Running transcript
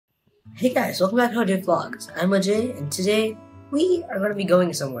Hey guys, welcome back to Ajaay Vlogs. I'm Ajaay, and today we are going to be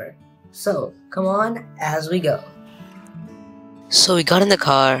going somewhere. So, come on as we go. So we got in the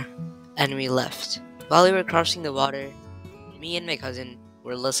car and we left. While we were crossing the water, me and my cousin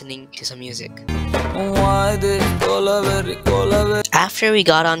were listening to some music. After we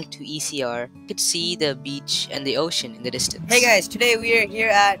got onto ECR, we could see the beach and the ocean in the distance. Hey guys, today we are here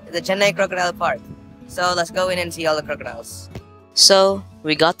at the Chennai Crocodile Park. So let's go in and see all the crocodiles. So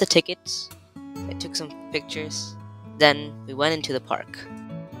we got the tickets, I took some pictures, then we went into the park.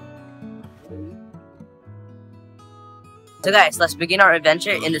 So guys, let's begin our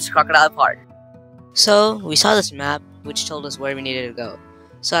adventure in this crocodile park. So we saw this map which told us where we needed to go.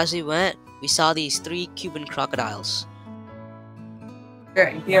 So as we went, we saw these 3 Cuban crocodiles.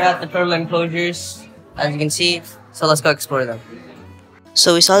 Here at the turtle enclosures, as you can see, so let's go explore them.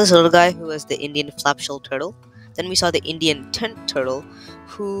 So we saw this little guy who was the Indian flapshell turtle. Then we saw the Indian tent turtle,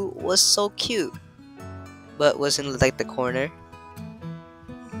 who was so cute, but was in like the corner.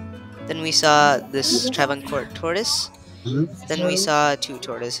 Then we saw this Travancore tortoise. Then we saw 2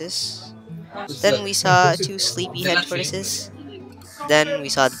 tortoises. Then we saw 2 sleepyhead tortoises. Then we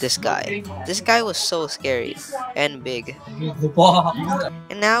saw this guy. This guy was so scary and big.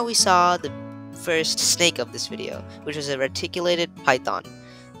 And now we saw the first snake of this video, which was a reticulated python,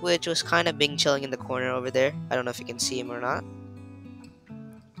 which was kind of being chilling in the corner over there. I don't know if you can see him or not.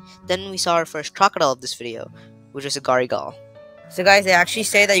 Then we saw our first crocodile of this video, which was a gharigal. So guys, they actually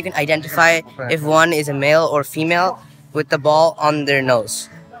say that you can identify if one is a male or female with the ball on their nose.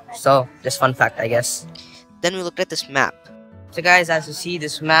 So, just fun fact, I guess. Then we looked at this map. So guys, as you see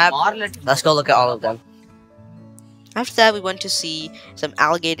this map, let's go look at all of them. After that, we went to see some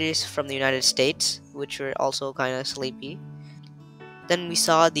alligators from the United States, which were also kind of sleepy. Then we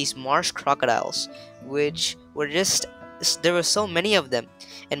saw these marsh crocodiles, which were there were so many of them,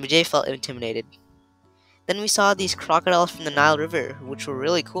 and Vijay felt intimidated. Then we saw these crocodiles from the Nile River, which were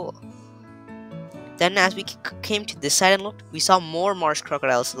really cool. Then as we came to this side and looked, we saw more marsh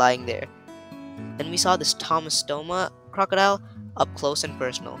crocodiles lying there. Then we saw this Tomastoma crocodile up close and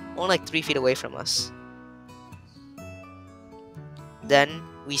personal, only like 3 feet away from us. Then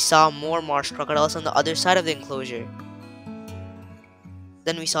we saw more marsh crocodiles on the other side of the enclosure.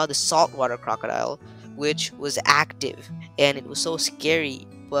 Then we saw the saltwater crocodile, which was active, and it was so scary,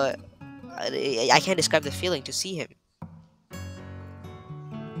 but I can't describe the feeling to see him.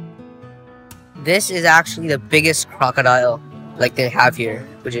 This is actually the biggest crocodile like they have here,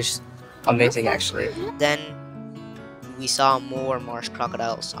 which is amazing actually. Then we saw more marsh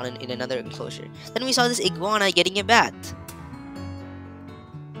crocodiles in another enclosure. Then we saw this iguana getting a bath.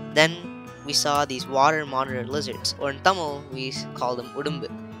 Then we saw these water monitor lizards, or in Tamil we call them udumbu.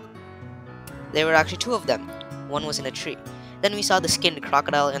 There were actually 2 of them. One was in a tree. Then we saw the skinned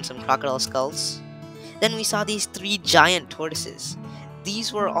crocodile and some crocodile skulls. Then we saw these 3 giant tortoises.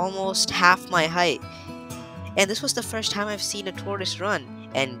 These were almost half my height. And this was the first time I've seen a tortoise run.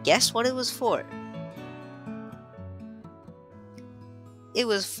 And guess what it was for? It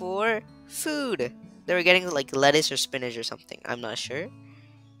was for food. They were getting like lettuce or spinach or something. I'm not sure.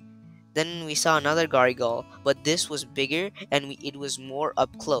 Then we saw another gharigal, but this was bigger and it was more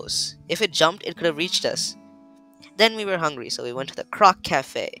up close. If it jumped, it could have reached us. Then we were hungry, so we went to the Croc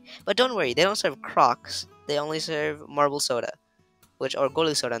Cafe. But don't worry, they don't serve crocs. They only serve marble soda, or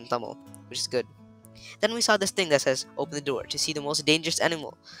goli soda in Tamil, which is good. Then we saw this thing that says, open the door to see the most dangerous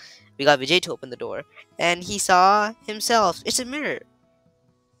animal. We got Vijay to open the door, and he saw himself. It's a mirror.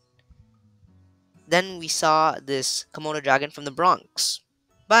 Then we saw this Komodo dragon from the Bronx.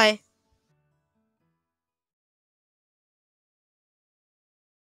 Bye.